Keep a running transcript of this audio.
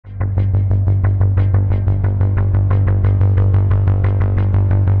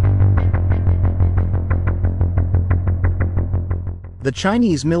The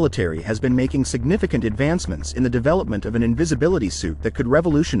Chinese military has been making significant advancements in the development of an invisibility suit that could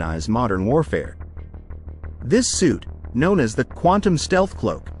revolutionize modern warfare. This suit, known as the Quantum Stealth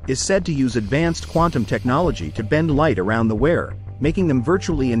Cloak, is said to use advanced quantum technology to bend light around the wearer, making them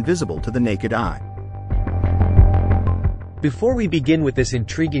virtually invisible to the naked eye. Before we begin with this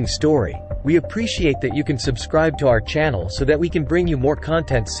intriguing story, we appreciate that you can subscribe to our channel so that we can bring you more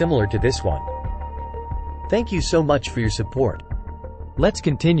content similar to this one. Thank you so much for your support. Let's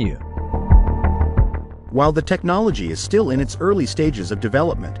continue. While the technology is still in its early stages of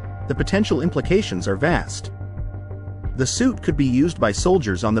development, the potential implications are vast. The suit could be used by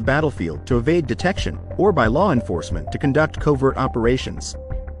soldiers on the battlefield to evade detection, or by law enforcement to conduct covert operations.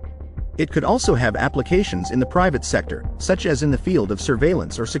 It could also have applications in the private sector, such as in the field of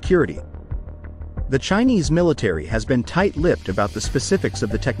surveillance or security. The Chinese military has been tight-lipped about the specifics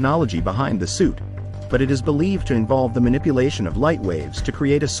of the technology behind the suit, but it is believed to involve the manipulation of light waves to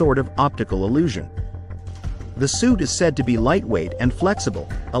create a sort of optical illusion. The suit is said to be lightweight and flexible,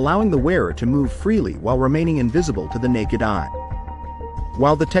 allowing the wearer to move freely while remaining invisible to the naked eye.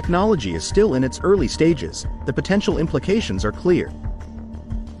 While the technology is still in its early stages, the potential implications are clear.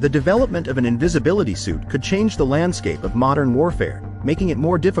 The development of an invisibility suit could change the landscape of modern warfare, making it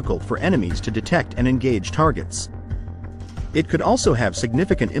more difficult for enemies to detect and engage targets. It could also have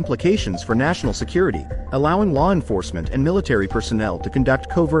significant implications for national security, allowing law enforcement and military personnel to conduct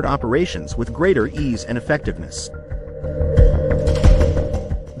covert operations with greater ease and effectiveness.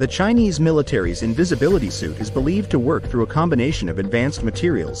 The Chinese military's invisibility suit is believed to work through a combination of advanced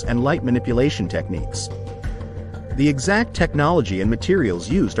materials and light manipulation techniques. The exact technology and materials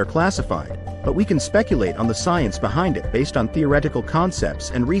used are classified, but we can speculate on the science behind it based on theoretical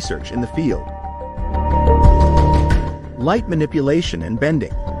concepts and research in the field. Light manipulation and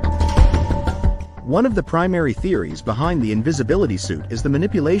bending. One of the primary theories behind the invisibility suit is the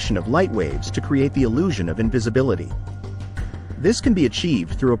manipulation of light waves to create the illusion of invisibility. This can be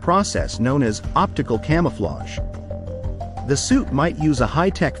achieved through a process known as optical camouflage. The suit might use a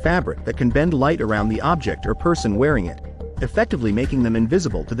high-tech fabric that can bend light around the object or person wearing it, effectively making them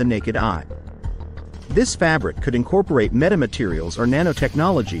invisible to the naked eye. This fabric could incorporate metamaterials or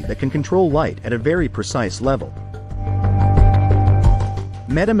nanotechnology that can control light at a very precise level.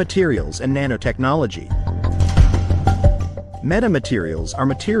 Metamaterials and nanotechnology. Metamaterials are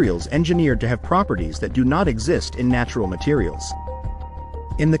materials engineered to have properties that do not exist in natural materials.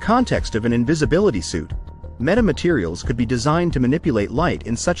 In the context of an invisibility suit, metamaterials could be designed to manipulate light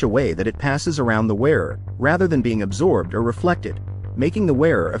in such a way that it passes around the wearer, rather than being absorbed or reflected, making the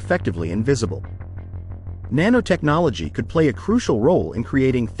wearer effectively invisible. Nanotechnology could play a crucial role in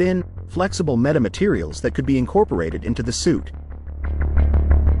creating thin, flexible metamaterials that could be incorporated into the suit.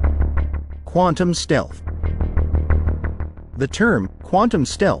 Quantum stealth. The term quantum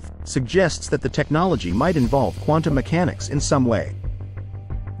stealth suggests that the technology might involve quantum mechanics in some way.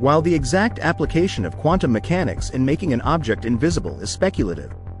 While the exact application of quantum mechanics in making an object invisible is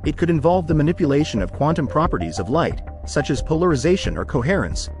speculative, it could involve the manipulation of quantum properties of light, such as polarization or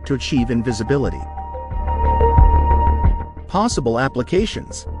coherence, to achieve invisibility. Possible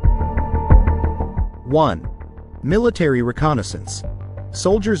applications. 1. Military reconnaissance.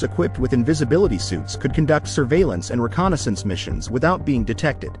 Soldiers equipped with invisibility suits could conduct surveillance and reconnaissance missions without being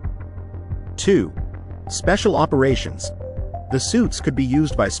detected. 2. Special operations. The suits could be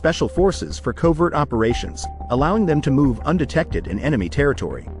used by special forces for covert operations, allowing them to move undetected in enemy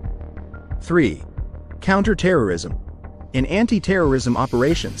territory. 3. Counter-terrorism. In anti-terrorism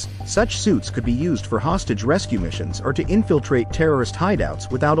operations, such suits could be used for hostage rescue missions or to infiltrate terrorist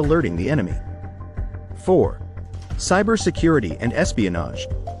hideouts without alerting the enemy. 4. Cybersecurity and espionage.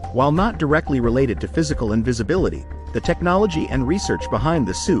 While not directly related to physical invisibility, the technology and research behind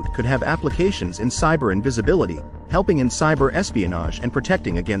the suit could have applications in cyber invisibility, helping in cyber espionage and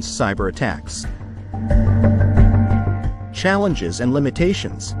protecting against cyber attacks. Challenges and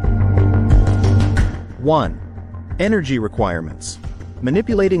limitations. 1. Energy requirements.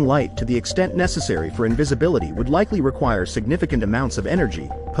 Manipulating light to the extent necessary for invisibility would likely require significant amounts of energy,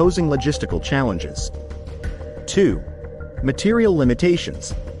 posing logistical challenges. 2. Material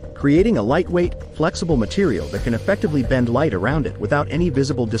limitations. Creating a lightweight, flexible material that can effectively bend light around it without any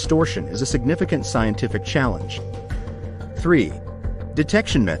visible distortion is a significant scientific challenge. 3.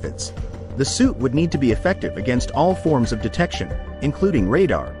 Detection methods. The suit would need to be effective against all forms of detection, including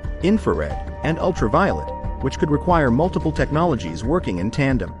radar, infrared, and ultraviolet, which could require multiple technologies working in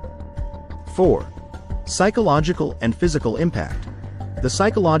tandem. 4. Psychological and physical impact. The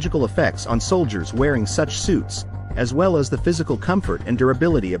psychological effects on soldiers wearing such suits, as well as the physical comfort and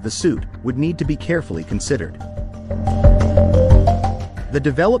durability of the suit, would need to be carefully considered. The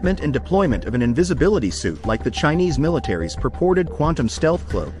development and deployment of an invisibility suit like the Chinese military's purported quantum stealth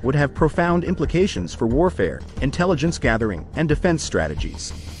cloak would have profound implications for warfare, intelligence gathering, and defense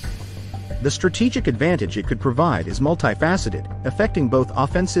strategies. The strategic advantage it could provide is multifaceted, affecting both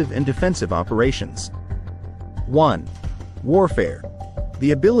offensive and defensive operations. 1. Warfare.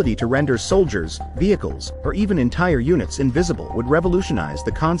 The ability to render soldiers, vehicles, or even entire units invisible would revolutionize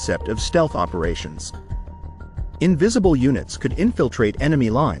the concept of stealth operations. Invisible units could infiltrate enemy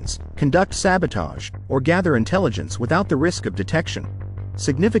lines, conduct sabotage, or gather intelligence without the risk of detection,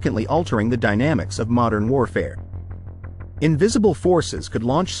 significantly altering the dynamics of modern warfare. Invisible forces could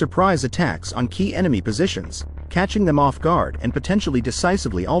launch surprise attacks on key enemy positions, catching them off guard and potentially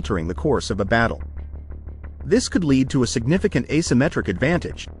decisively altering the course of a battle. This could lead to a significant asymmetric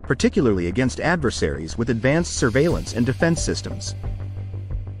advantage, particularly against adversaries with advanced surveillance and defense systems.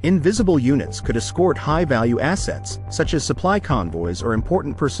 Invisible units could escort high-value assets, such as supply convoys or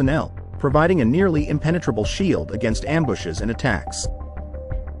important personnel, providing a nearly impenetrable shield against ambushes and attacks.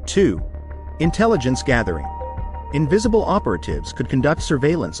 2. Intelligence gathering. Invisible operatives could conduct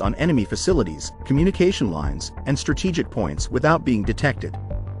surveillance on enemy facilities, communication lines, and strategic points without being detected.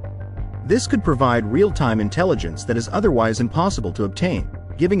 This could provide real-time intelligence that is otherwise impossible to obtain,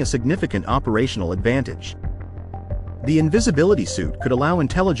 giving a significant operational advantage. The invisibility suit could allow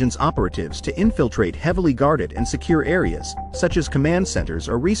intelligence operatives to infiltrate heavily guarded and secure areas, such as command centers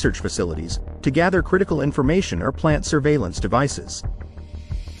or research facilities, to gather critical information or plant surveillance devices.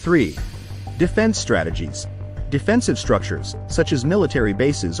 3. Defense strategies. Defensive structures, such as military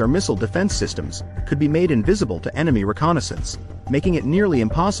bases or missile defense systems, could be made invisible to enemy reconnaissance, making it nearly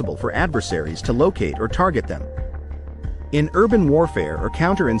impossible for adversaries to locate or target them. In urban warfare or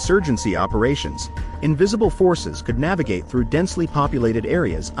counterinsurgency operations, invisible forces could navigate through densely populated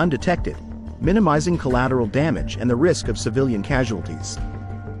areas undetected, minimizing collateral damage and the risk of civilian casualties.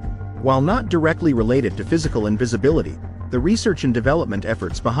 While not directly related to physical invisibility, the research and development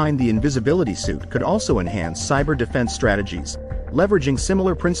efforts behind the invisibility suit could also enhance cyber defense strategies, leveraging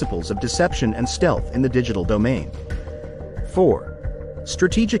similar principles of deception and stealth in the digital domain. 4.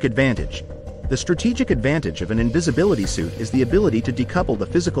 Strategic advantage. The strategic advantage of an invisibility suit is the ability to decouple the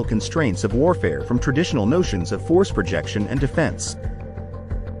physical constraints of warfare from traditional notions of force projection and defense.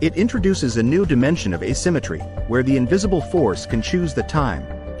 It introduces a new dimension of asymmetry, where the invisible force can choose the time,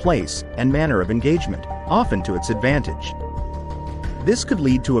 place, and manner of engagement, often to its advantage. This could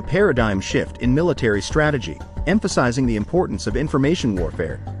lead to a paradigm shift in military strategy, emphasizing the importance of information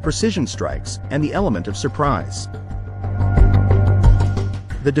warfare, precision strikes, and the element of surprise.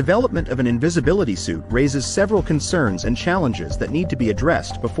 The development of an invisibility suit raises several concerns and challenges that need to be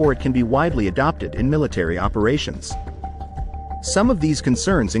addressed before it can be widely adopted in military operations. Some of these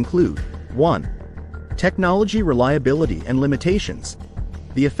concerns include: 1. Technology reliability and limitations.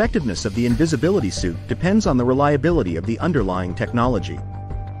 The effectiveness of the invisibility suit depends on the reliability of the underlying technology.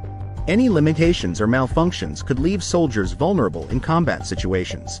 Any limitations or malfunctions could leave soldiers vulnerable in combat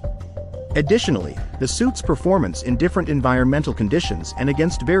situations. Additionally, the suit's performance in different environmental conditions and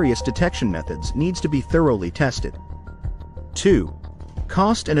against various detection methods needs to be thoroughly tested. 2.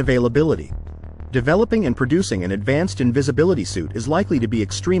 Cost and availability. Developing and producing an advanced invisibility suit is likely to be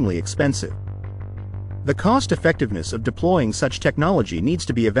extremely expensive. The cost-effectiveness of deploying such technology needs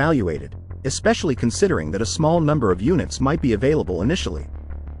to be evaluated, especially considering that a small number of units might be available initially.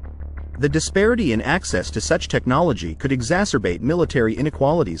 The disparity in access to such technology could exacerbate military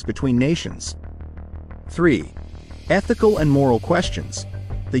inequalities between nations. 3. Ethical and moral questions.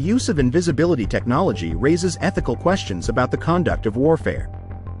 The use of invisibility technology raises ethical questions about the conduct of warfare.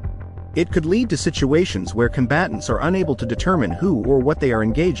 It could lead to situations where combatants are unable to determine who or what they are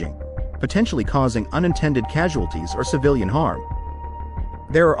engaging, potentially causing unintended casualties or civilian harm.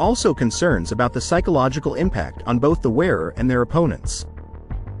 There are also concerns about the psychological impact on both the wearer and their opponents.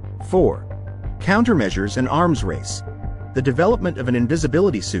 4. Countermeasures and arms race. The development of an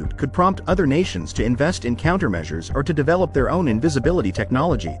invisibility suit could prompt other nations to invest in countermeasures or to develop their own invisibility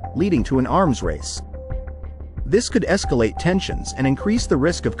technology, leading to an arms race. This could escalate tensions and increase the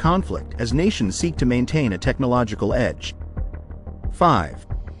risk of conflict as nations seek to maintain a technological edge. 5.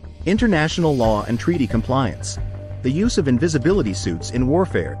 International law and treaty compliance. The use of invisibility suits in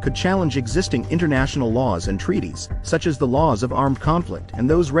warfare could challenge existing international laws and treaties, such as the laws of armed conflict and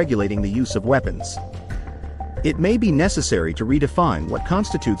those regulating the use of weapons. It may be necessary to redefine what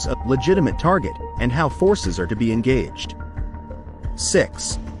constitutes a legitimate target and how forces are to be engaged.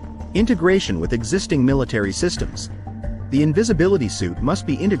 6. Integration with existing military systems. The invisibility suit must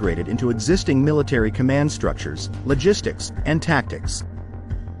be integrated into existing military command structures, logistics, and tactics.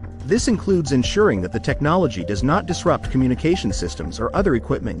 This includes ensuring that the technology does not disrupt communication systems or other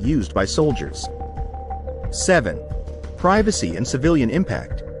equipment used by soldiers. 7. Privacy and civilian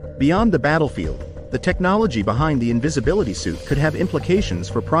impact. Beyond the battlefield, the technology behind the invisibility suit could have implications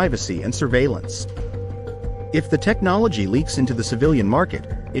for privacy and surveillance. If the technology leaks into the civilian market,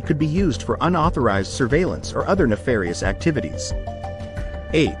 it could be used for unauthorized surveillance or other nefarious activities.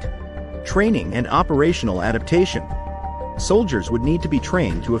 8. Training and operational adaptation. Soldiers would need to be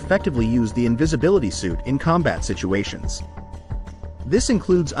trained to effectively use the invisibility suit in combat situations. This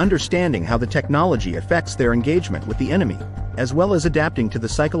includes understanding how the technology affects their engagement with the enemy, as well as adapting to the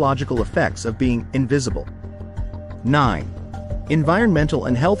psychological effects of being invisible. 9. Environmental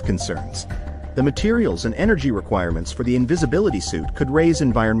and health concerns. The materials and energy requirements for the invisibility suit could raise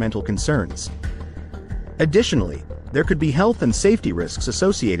environmental concerns. Additionally, there could be health and safety risks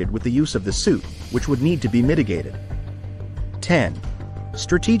associated with the use of the suit, which would need to be mitigated. 10.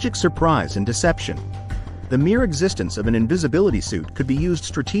 Strategic surprise and deception. The mere existence of an invisibility suit could be used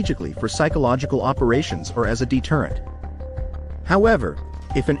strategically for psychological operations or as a deterrent. However,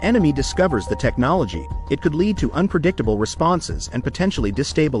 if an enemy discovers the technology, it could lead to unpredictable responses and potentially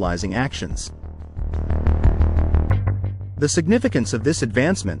destabilizing actions. The significance of this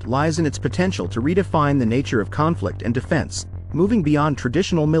advancement lies in its potential to redefine the nature of conflict and defense, moving beyond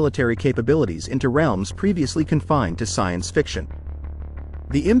traditional military capabilities into realms previously confined to science fiction.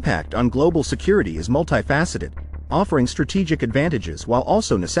 The impact on global security is multifaceted, offering strategic advantages while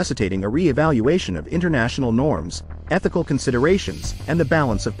also necessitating a re-evaluation of international norms, ethical considerations, and the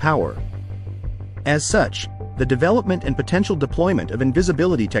balance of power. As such, the development and potential deployment of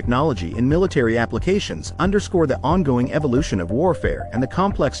invisibility technology in military applications underscore the ongoing evolution of warfare and the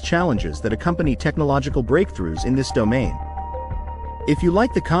complex challenges that accompany technological breakthroughs in this domain. If you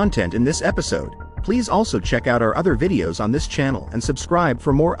like the content in this episode, please also check out our other videos on this channel and subscribe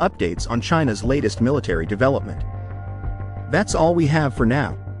for more updates on China's latest military development. That's all we have for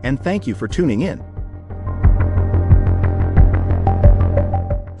now, and thank you for tuning in.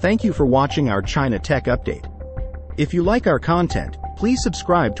 Thank you for watching our China Tech Update. If you like our content, please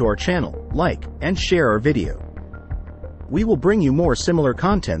subscribe to our channel, like, and share our video. We will bring you more similar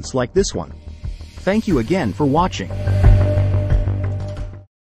contents like this one. Thank you again for watching.